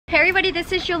Hey everybody,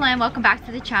 this is Jewelyn. Welcome back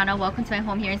to the channel. Welcome to my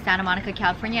home here in Santa Monica,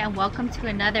 California, and welcome to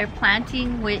another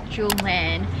Planting with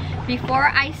Jewelyn. Before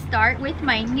I start with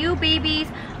my new babies,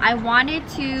 I wanted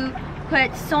to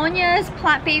put Sonia's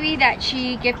plant baby that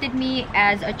she gifted me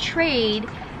as a trade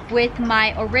with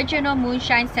my original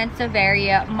Moonshine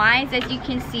Sansevieria. Mine's, as you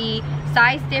can see,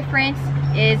 size difference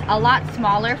is a lot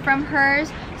smaller from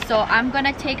hers. So I'm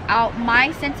gonna take out my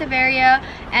Sansevieria,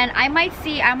 and I might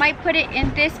put it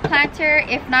in this planter.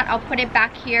 If not, I'll put it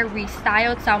back here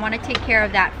restyled. So I want to take care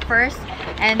of that first,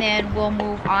 and then we'll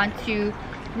move on to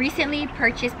recently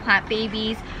purchased plant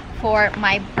babies for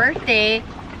my birthday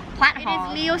plant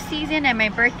haul. It is Leo season and my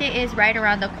birthday is right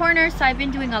around the corner, so I've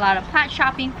been doing a lot of plant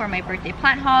shopping for my birthday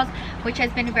plant hauls, which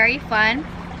has been very fun,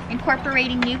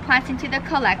 incorporating new plants into the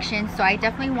collection. So I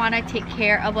definitely want to take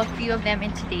care of a few of them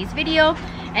in today's video,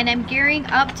 and I'm gearing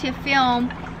up to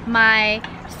film my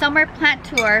summer plant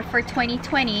tour for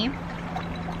 2020.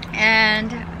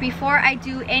 And before I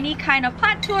do any kind of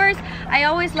plant tours, I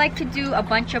always like to do a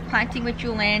bunch of planting with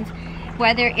Jewelyn,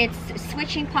 whether it's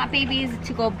switching plant babies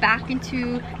to go back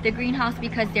into the greenhouse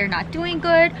because they're not doing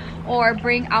good, or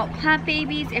bring out plant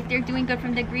babies if they're doing good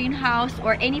from the greenhouse,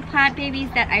 or any plant babies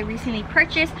that I recently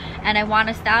purchased and I want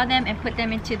to style them and put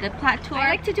them into the plant tour. I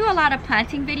like to do a lot of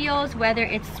planting videos, whether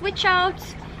it's switch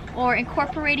outs or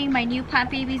incorporating my new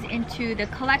plant babies into the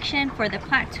collection for the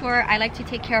plant tour. I like to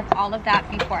take care of all of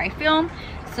that before I film.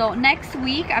 So next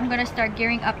week I'm going to start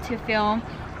gearing up to film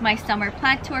my summer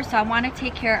plant tour, so I want to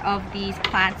take care of these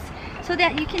plants so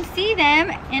that you can see them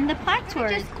in the plant tour.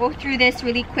 Just go through this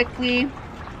really quickly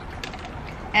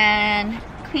and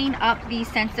clean up these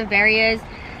Sansevierias.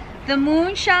 The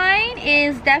Moonshine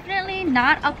is definitely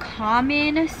not a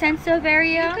common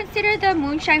Sansevieria. Do you consider the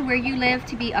Moonshine where you live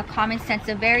to be a common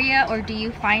Sansevieria, or do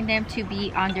you find them to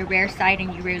be on the rare side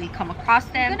and you rarely come across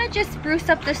them? I'm gonna just spruce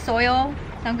up the soil.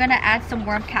 So I'm gonna add some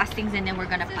worm castings and then we're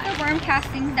gonna plant. This is the worm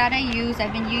castings that I use.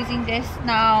 I've been using this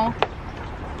now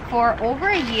for over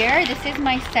a year. This is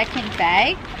my second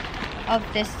bag of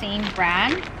the same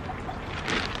brand.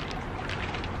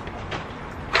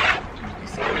 I'm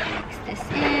just gonna mix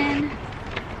this in.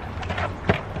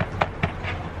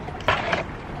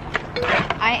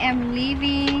 I am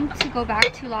leaving to go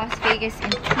back to Las Vegas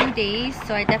in 2 days,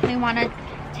 so I definitely want to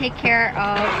take care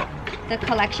of the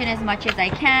collection as much as I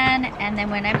can, and then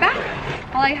when I'm back,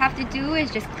 all I have to do is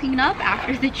just clean up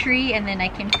after the tree, and then I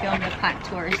can film the plant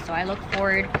tours. So I look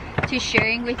forward to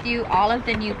sharing with you all of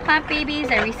the new plant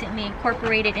babies I recently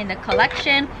incorporated in the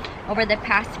collection over the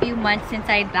past few months since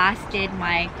I last did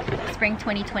my spring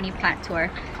 2020 plant tour.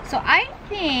 So I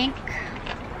think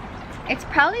it's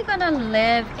probably gonna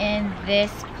live in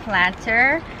this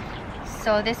planter.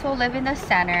 So this will live in the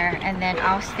center, and then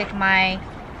I'll stick my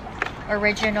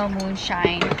original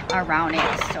Moonshine around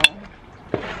it. So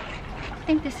I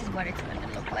think this is what it's going to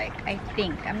look like. I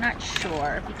think, I'm not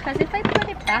sure, because if I put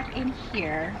it back in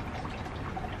here,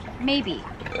 maybe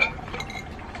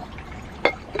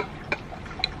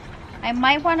I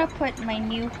might want to put my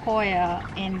new Hoya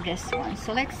in this one.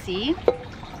 So let's see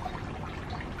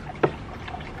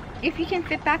if you can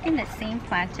fit back in the same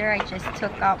planter. I just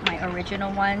took out my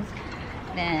original ones,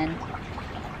 then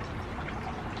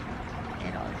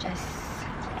it'll just,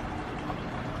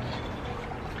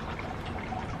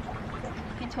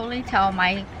 you can totally tell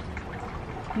my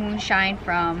Moonshine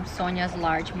from Sonia's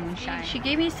large Moonshine. She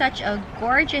gave me such a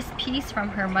gorgeous piece from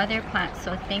her mother plant,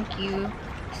 so thank you,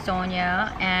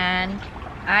 Sonia. And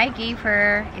I gave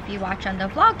her, if you watch on the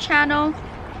vlog channel,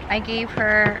 I gave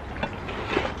her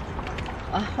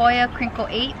a Hoya Crinkle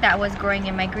 8 that was growing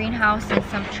in my greenhouse, and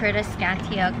some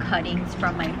Tridescantia cuttings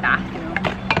from my bathroom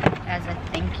as a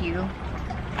thank you.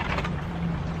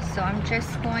 So I'm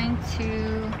just going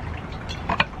to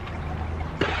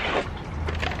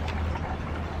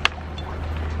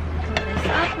pull this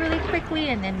up really quickly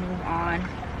and then move on.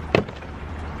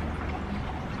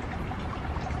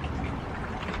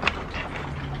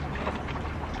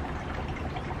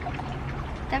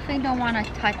 Definitely don't want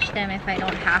to touch them if I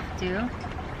don't have to.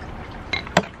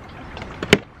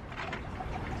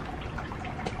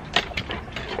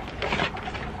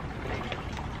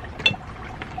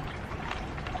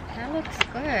 That looks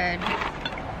good.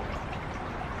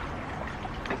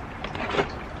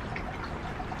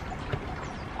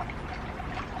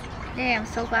 Hey, I'm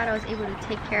so glad I was able to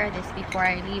take care of this before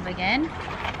I leave again.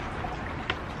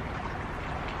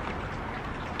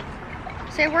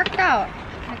 So it worked out.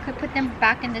 I could put them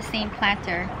back in the same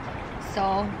planter.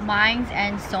 So mine's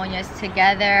and Sonia's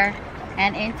together,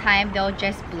 and in time they'll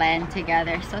just blend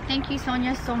together. So thank you,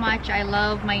 Sonia, so much. I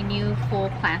love my new full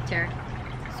planter.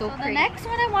 So the next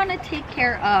one I want to take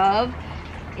care of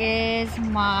is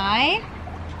my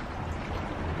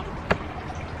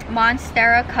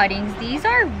Monstera cuttings. These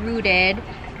are rooted.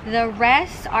 The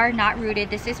rest are not rooted.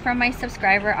 This is from my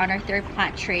subscriber on our third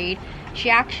plant trade. She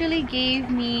actually gave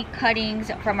me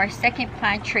cuttings from our second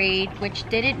plant trade, which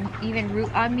didn't even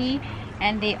root on me,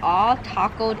 and they all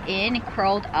tackled in and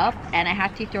curled up, and I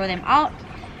had to throw them out.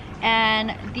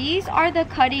 And these are the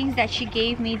cuttings that she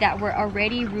gave me that were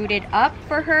already rooted up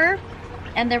for her,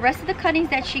 and the rest of the cuttings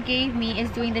that she gave me is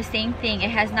doing the same thing. It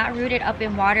has not rooted up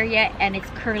in water yet, and it's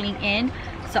curling in,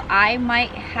 so I might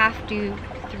have to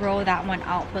throw that one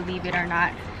out, believe it or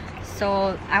not.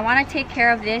 So I want to take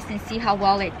care of this and see how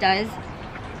well it does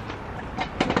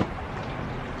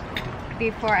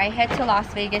before I head to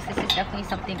Las Vegas. This is definitely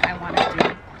something I want to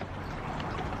do.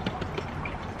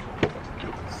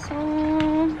 So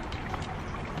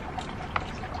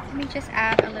let me just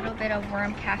add a little bit of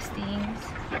worm castings.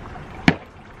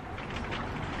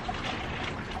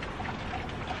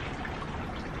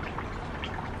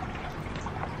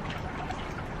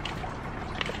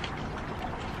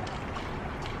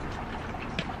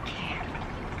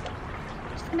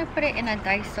 I'm gonna put it in a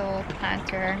Daiso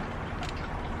planter,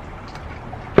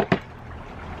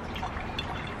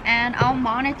 and I'll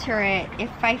monitor it. If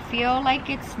I feel like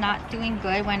it's not doing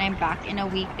good when I'm back in a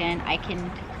week, then I can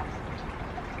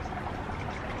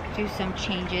do some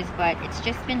changes, but it's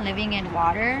just been living in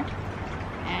water,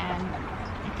 and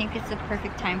I think it's the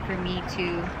perfect time for me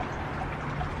to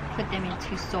put them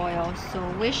into soil. So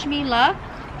wish me luck.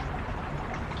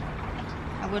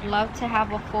 I would love to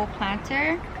have a full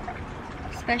planter,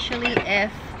 especially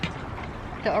if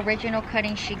the original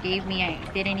cutting she gave me, I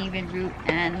didn't even root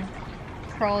and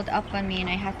curled up on me and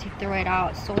I had to throw it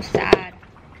out. So sad.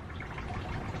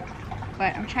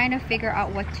 But I'm trying to figure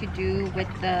out what to do with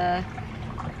the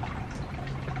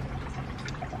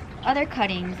other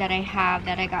cuttings that I have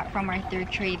that I got from our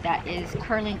third trade that is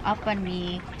curling up on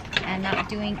me and not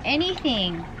doing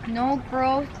anything. No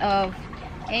growth of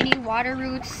any water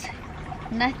roots,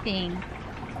 nothing.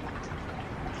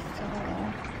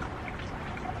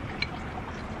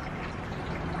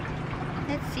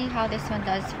 Let's see how this one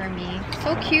does for me.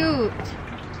 So cute.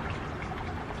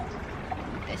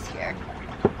 This here.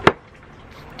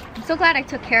 I'm so glad I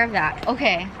took care of that.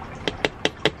 Okay.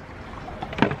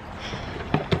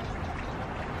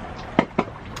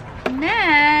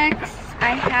 Next, I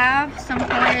have some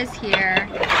colors here.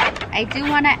 I do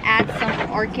want to add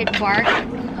some orchid bark.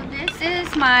 So this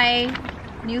is my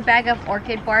new bag of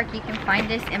orchid bark. You can find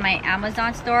this in my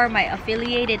Amazon store. My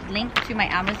affiliated link to my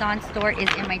Amazon store is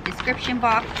in my description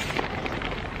box.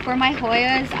 For my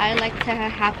Hoyas, I like to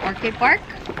have orchid bark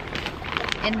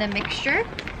in the mixture.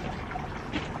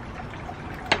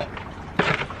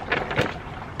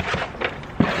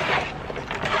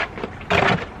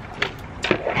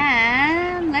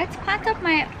 And let's plant up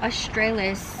my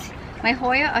Australis, my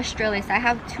Hoya Australis. I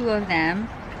have 2 of them.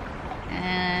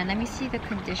 And let me see the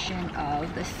condition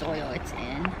of the soil it's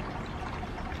in.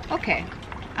 Okay,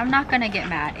 I'm not gonna get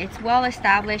mad. It's well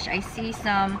established. I see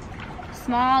some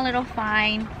small little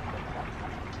fine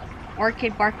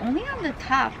orchid bark only on the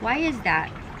top. Why is that?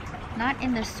 Not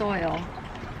in the soil.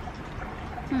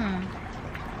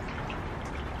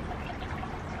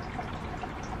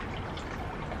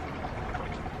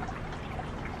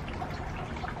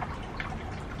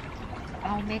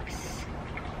 I'll mix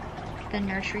the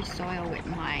nursery soil with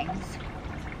mines.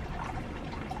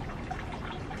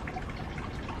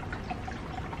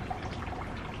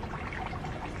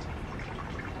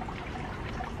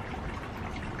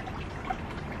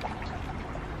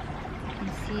 You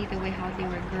can see the way how they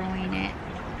were growing it.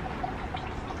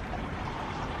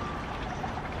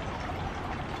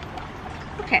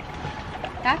 Okay,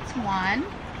 that's one.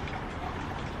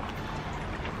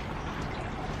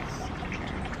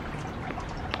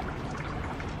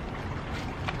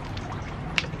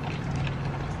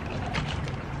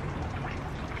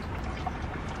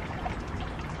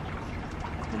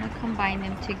 Combine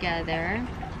them together. I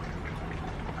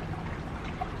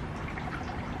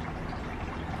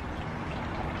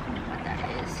don't know what that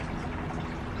is.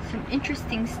 Some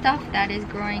interesting stuff that is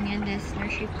growing in this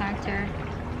nursery planter.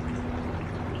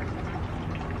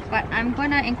 But I'm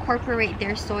gonna incorporate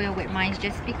their soil with mine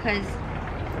just because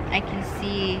I can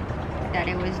see that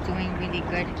it was doing really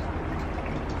good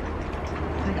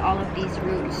with all of these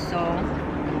roots. So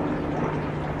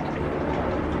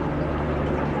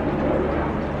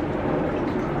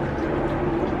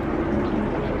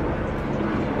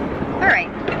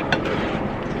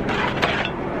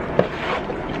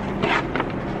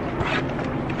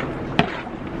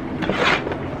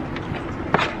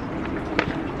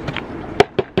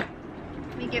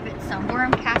give it some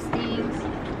worm castings.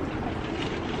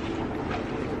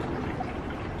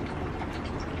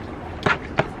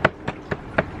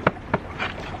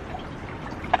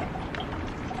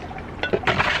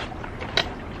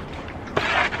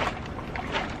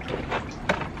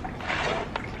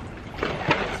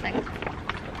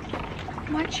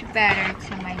 much better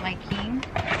to my liking.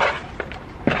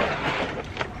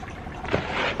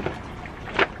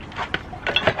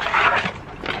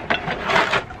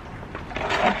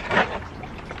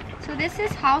 So this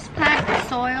is houseplant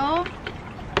soil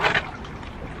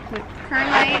with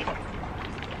perlite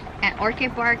and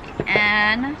orchid bark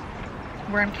and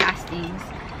worm castings.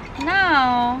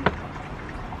 Now,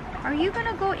 are you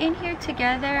gonna go in here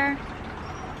together?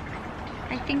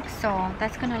 I think so.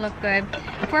 That's gonna look good.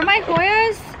 For my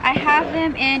Hoyas, I have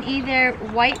them in either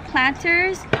white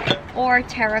planters or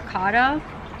terracotta.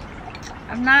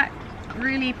 I'm not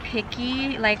really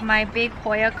picky. Like my big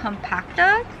Hoya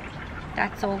compacta,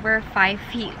 that's over 5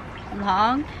 feet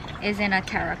long, is in a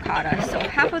terracotta. So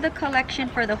half of the collection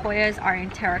for the Hoyas are in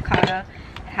terracotta,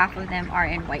 half of them are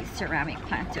in white ceramic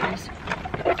planters.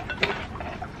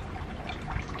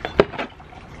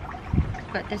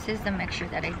 But this is the mixture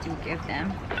that I do give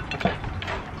them.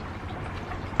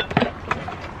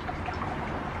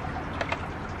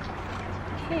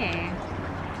 Okay.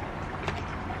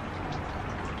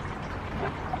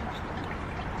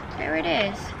 There it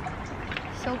is.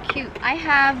 So cute. I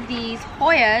have these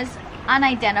Hoyas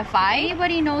unidentified. If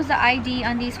anybody knows the ID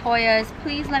on these Hoyas,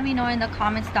 please let me know in the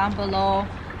comments down below.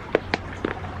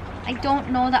 I don't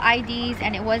know the IDs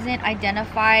and it wasn't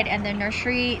identified, and the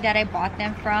nursery that I bought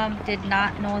them from did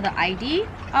not know the ID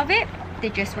of it. They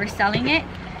just were selling it,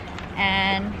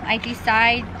 and I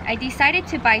decided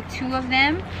to buy 2 of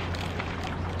them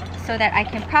so that I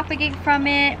can propagate from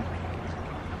it.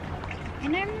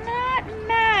 And I'm not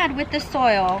mad with the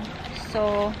soil,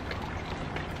 so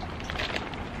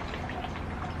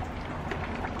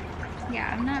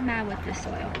yeah, I'm not mad with the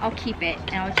soil. I'll keep it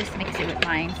and I'll just mix it with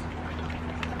mine.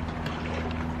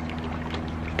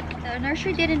 The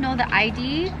nursery didn't know the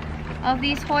ID of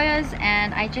these Hoyas,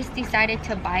 and I just decided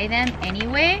to buy them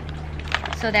anyway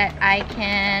so that I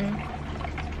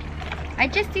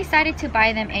just decided to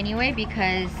buy them anyway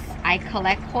because I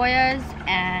collect Hoyas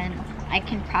and I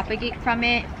can propagate from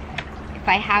it. If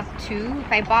I have 2,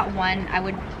 if I bought 1, I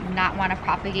would not want to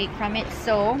propagate from it.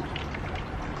 So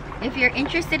if you're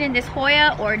interested in this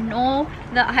Hoya or know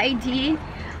the ID,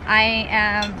 I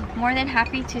am more than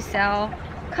happy to sell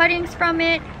cuttings from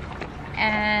it.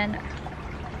 And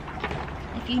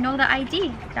if you know the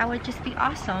ID, that would just be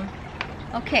awesome.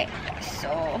 Okay,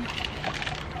 so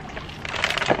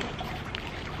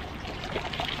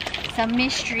some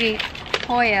mystery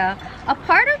Hoya. A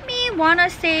part of me wanna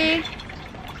say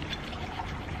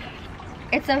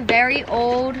it's a very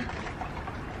old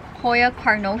Hoya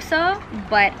carnosa,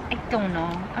 but I don't know.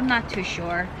 I'm not too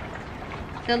sure.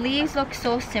 The leaves look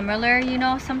so similar, you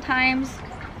know, sometimes.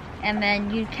 And then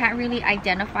you can't really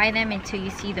identify them until you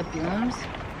see the blooms.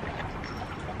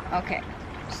 Okay,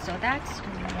 so that's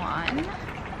 1.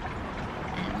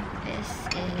 And this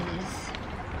is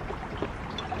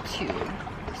 2.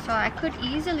 So I could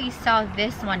easily sell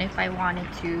this one if I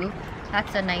wanted to.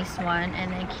 That's a nice one.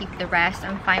 And then keep the rest.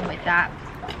 I'm fine with that.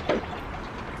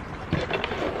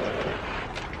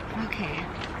 Okay.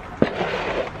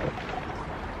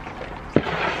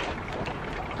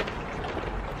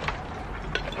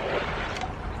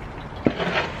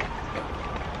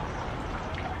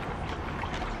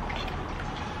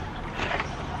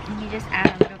 Just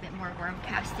add a little bit more worm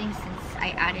casting since I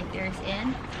added theirs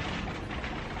in.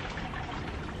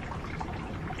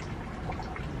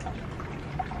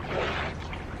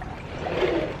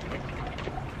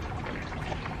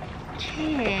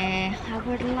 Okay, I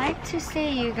would like to say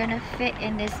you're gonna fit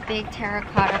in this big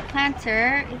terracotta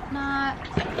planter. If not,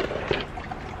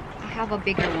 I have a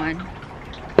bigger one.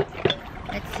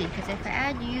 Let's see, because if I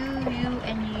add you,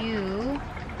 and you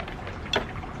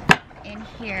in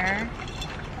here,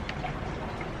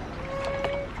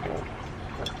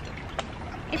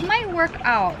 it might work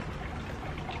out.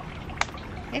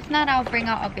 If not, I'll bring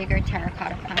out a bigger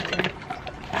terracotta planter.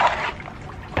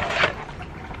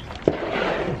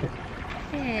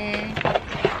 Okay.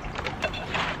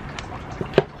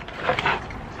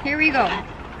 Here we go.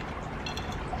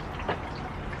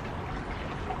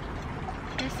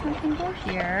 This one can go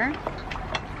here.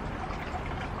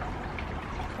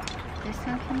 This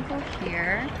one can go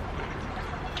here.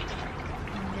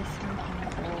 And this one can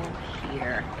go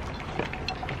here.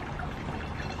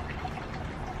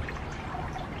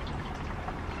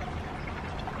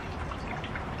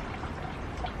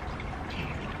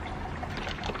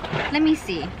 Let me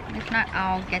see. If not,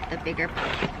 I'll get the bigger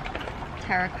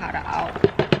terracotta out.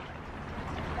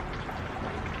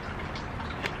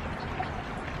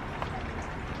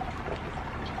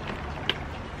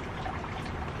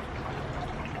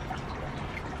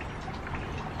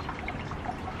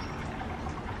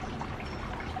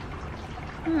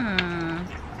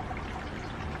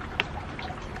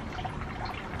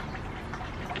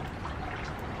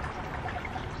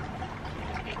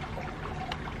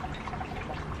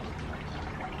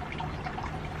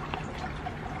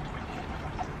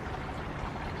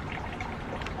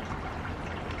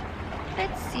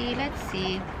 let's see, let's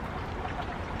see.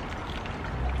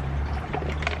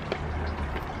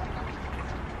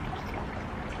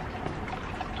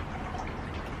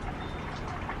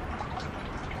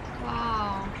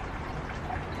 Wow.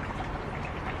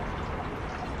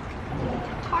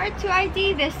 Hard to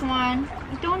ID this one.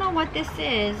 I don't know what this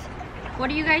is. What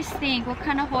do you guys think? What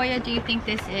kind of Hoya do you think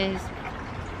this is?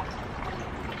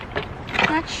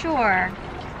 Not sure.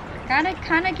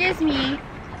 Kind of gives me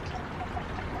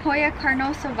Hoya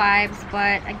carnosa vibes,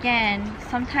 but again,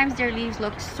 sometimes their leaves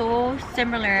look so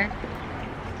similar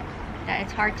that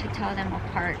it's hard to tell them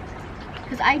apart.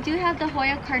 Because I do have the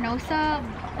Hoya carnosa,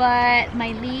 but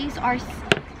my leaves are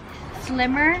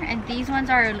slimmer and these ones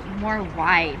are more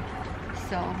wide.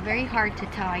 So very hard to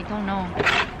tell. I don't know.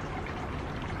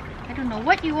 I don't know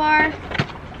what you are,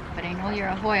 but I know you're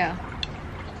a Hoya.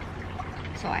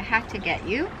 So I had to get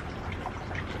you.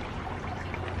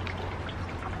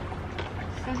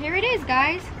 So here it is,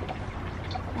 guys.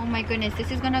 Oh my goodness,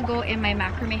 this is gonna go in my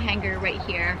macrame hanger right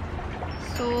here.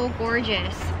 So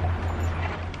gorgeous.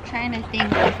 I'm trying to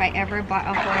think if I ever bought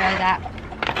a Hoya that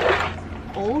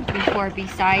old before,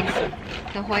 besides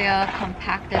the Hoya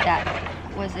compacta that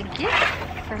was a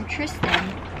gift from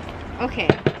Tristan. Okay.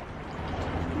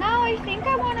 Now I think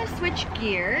I want to switch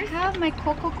gears. I have my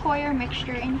coco coir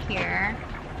mixture in here.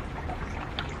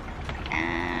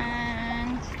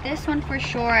 And this one for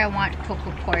sure I want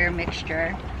coco coir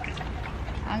mixture.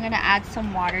 I'm going to add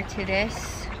some water to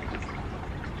this.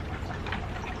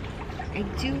 I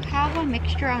do have a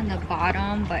mixture on the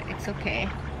bottom, but it's okay.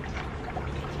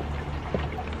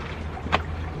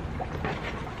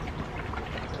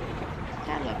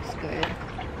 That looks good.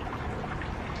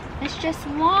 It's just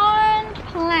one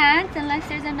plant, unless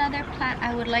there's another plant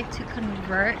I would like to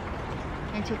convert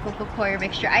into coco coir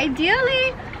mixture.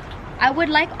 Ideally, I would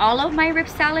like all of my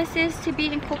ripsalises to be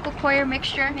in coco coir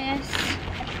mixture. Miss.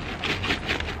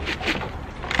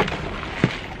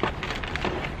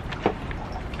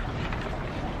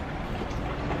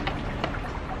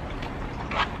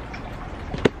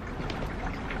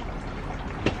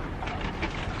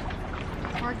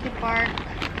 Orchid bark.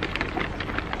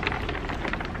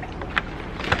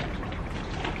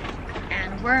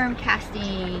 And worm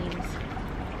castings.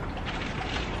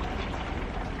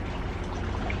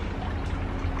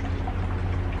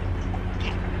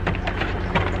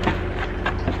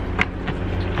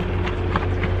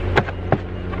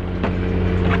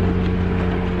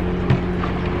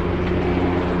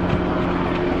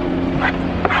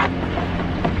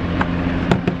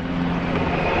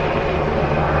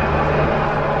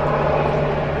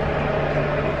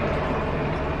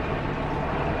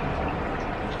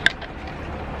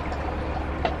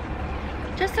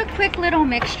 Just a quick little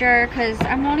mixture because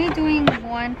I'm only doing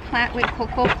one plant with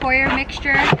coco coir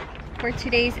mixture for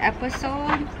today's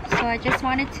episode, so I just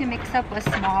wanted to mix up a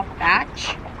small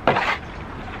batch.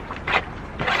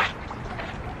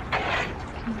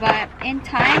 But in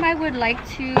time I would like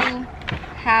to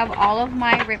have all of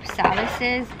my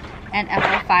ripsalises and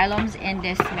epiphyllums in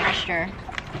this mixture.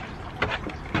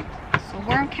 So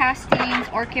worm castings,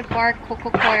 orchid bark,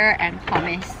 coco coir, and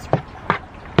pumice.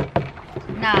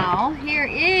 Now, here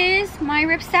is my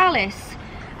ripsalis.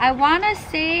 I want to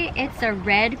say it's a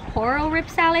red coral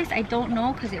ripsalis. I don't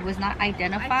know because it was not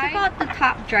identified. I took out the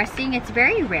top dressing. It's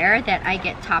very rare that I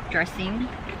get top dressing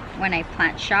when I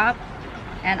plant shop.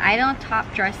 And I don't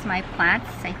top dress my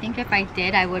plants. I think if I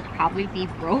did, I would probably be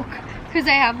broke because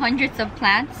I have hundreds of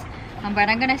plants. But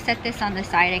I'm going to set this on the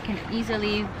side. I can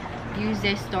easily use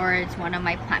this towards one of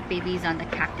my plant babies on the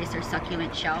cactus or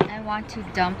succulent shelf. I want to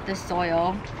dump the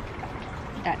soil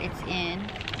that it's in,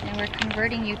 and we're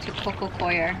converting you to coco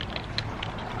coir.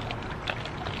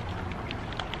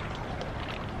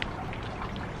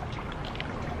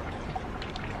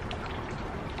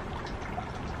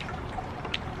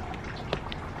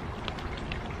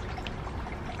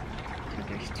 So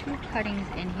there's two cuttings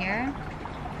in here.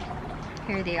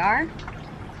 Here they are.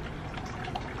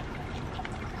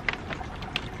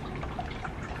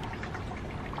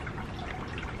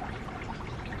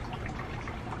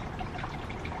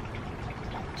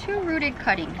 Two rooted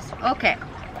cuttings. Okay.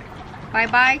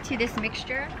 Bye-bye to this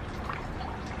mixture.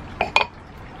 Check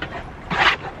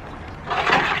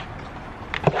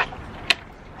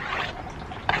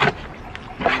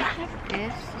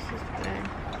this. This is good.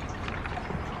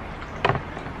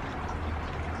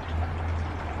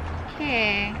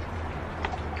 Okay.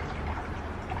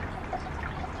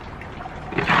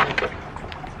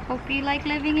 Hope you like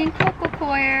living in coco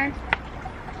coir.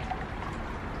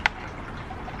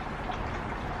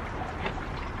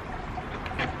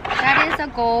 That is a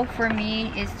goal for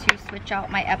me, is to switch out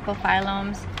my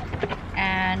epiphyllums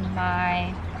and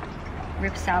my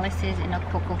ripsalices in a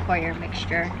coco coir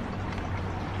mixture.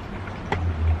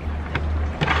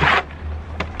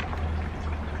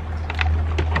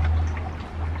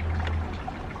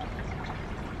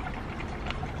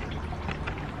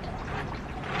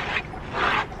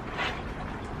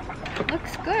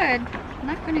 Looks good. I'm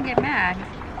not gonna get mad.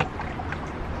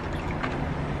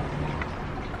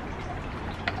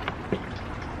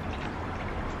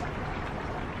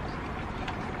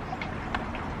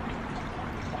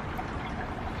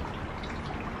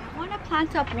 I want to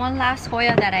plant up one last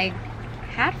Hoya that I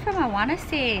had from, I want to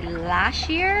say, last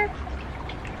year.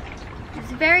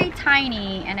 It's very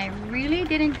tiny and I really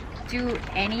didn't do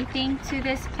anything to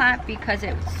this plant because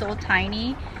it was so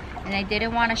tiny. And I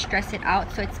didn't want to stress it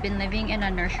out, so it's been living in a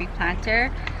nursery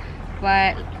planter.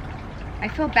 But I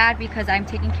feel bad because I'm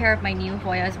taking care of my new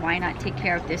Hoyas. Why not take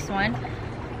care of this one?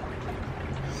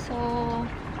 So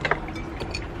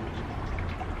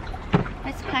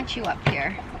let's plant you up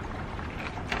here.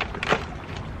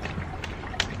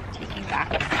 Taking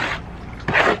back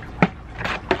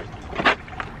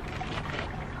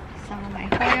some of my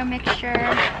Hoya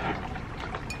mixture.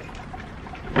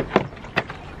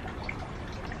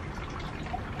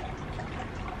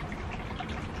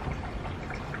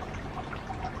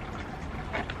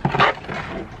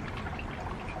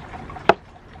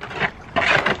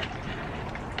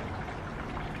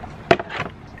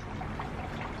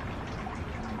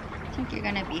 You're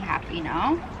gonna be happy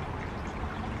now.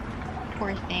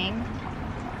 Poor thing.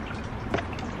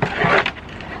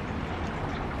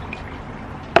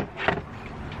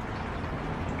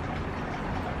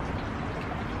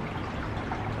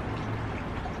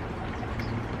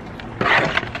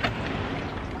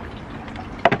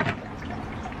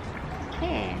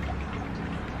 Okay.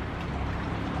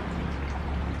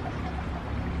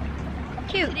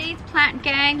 Cute. Today's plant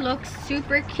gang looks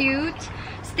super cute.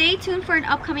 Stay tuned for an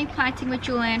upcoming planting with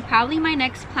Jewelyn, probably my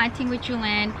next planting with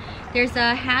Jewelyn. There's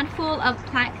a handful of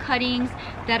plant cuttings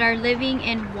that are living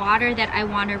in water that I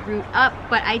want to root up,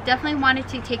 but I definitely wanted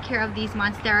to take care of these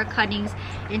Monstera cuttings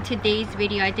in today's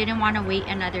video. I didn't want to wait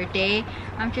another day.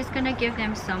 I'm just going to give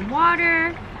them some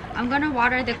water. I'm going to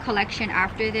water the collection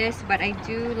after this, but I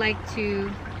do like to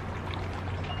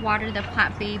water the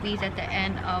plant babies at the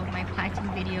end of my planting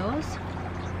videos.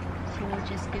 So we'll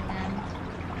just give them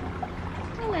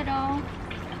a little.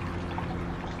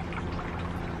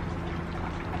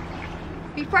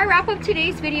 Before I wrap up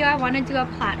today's video, I want to do a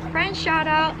plant friend shout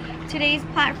out. Today's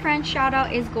plant friend shout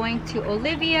out is going to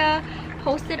Olivia.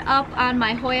 Posted up on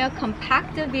my Hoya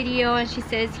compacta video, and she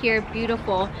says here,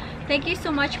 beautiful. Thank you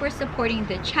so much for supporting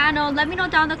the channel. Let me know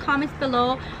down in the comments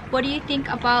below, what do you think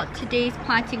about today's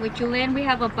planting with Jewelyn? We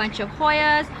have a bunch of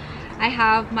Hoyas. I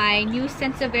have my new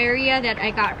Sansevieria that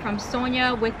I got from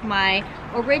Sonia with my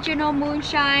original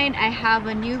moonshine. I have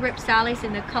a new ripsalis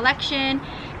in the collection.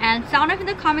 And sound off in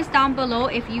the comments down below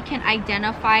if you can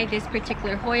identify this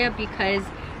particular Hoya, because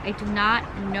I do not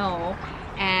know.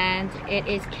 And it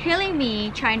is killing me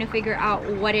trying to figure out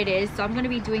what it is. So I'm going to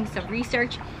be doing some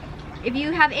research. If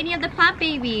you have any of the plant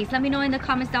babies, let me know in the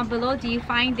comments down below. Do you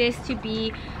find this to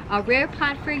be a rare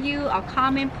plant for you, a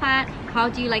common plant? How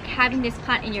do you like having this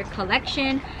plant in your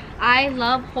collection? I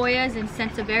love Hoyas and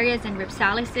Sansevierias and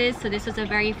ripsalises, so this was a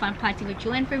very fun planting with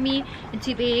Jewelyn for me. And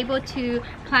to be able to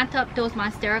plant up those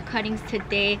Monstera cuttings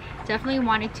today, definitely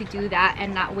wanted to do that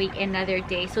and not wait another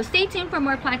day. So stay tuned for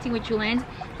more planting with Jewelyn.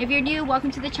 If you're new, welcome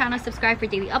to the channel. Subscribe for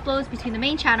daily uploads between the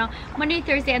main channel Monday,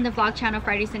 Thursday, and the vlog channel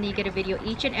Friday, Sunday. You get a video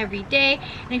each and every day.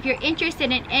 And if you're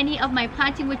interested in any of my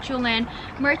planting with Jewelyn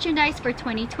merchandise for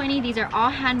 2020, these are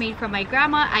all handmade from my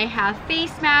grandma. I have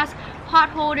face masks, pot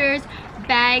holders,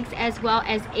 bags, as well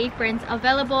as aprons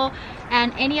available.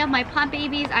 And any of my plant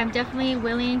babies, I'm definitely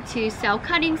willing to sell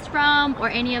cuttings from, or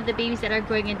any of the babies that are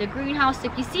growing in the greenhouse. So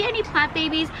if you see any plant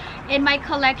babies in my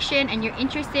collection and you're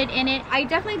interested in it, I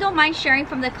definitely don't mind sharing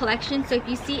from the collection. So if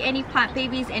you see any plant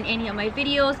babies in any of my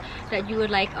videos that you would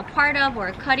like a part of or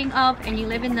a cutting of, and you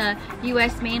live in the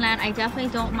US mainland, I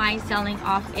definitely don't mind selling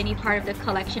off any part of the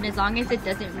collection as long as it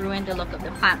doesn't ruin the look of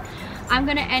the plant. I'm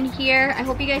gonna end here. I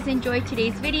hope you guys enjoyed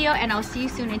today's video, and I'll see you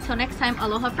soon. Until next time,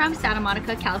 aloha from Santa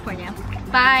Monica, California.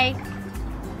 Bye.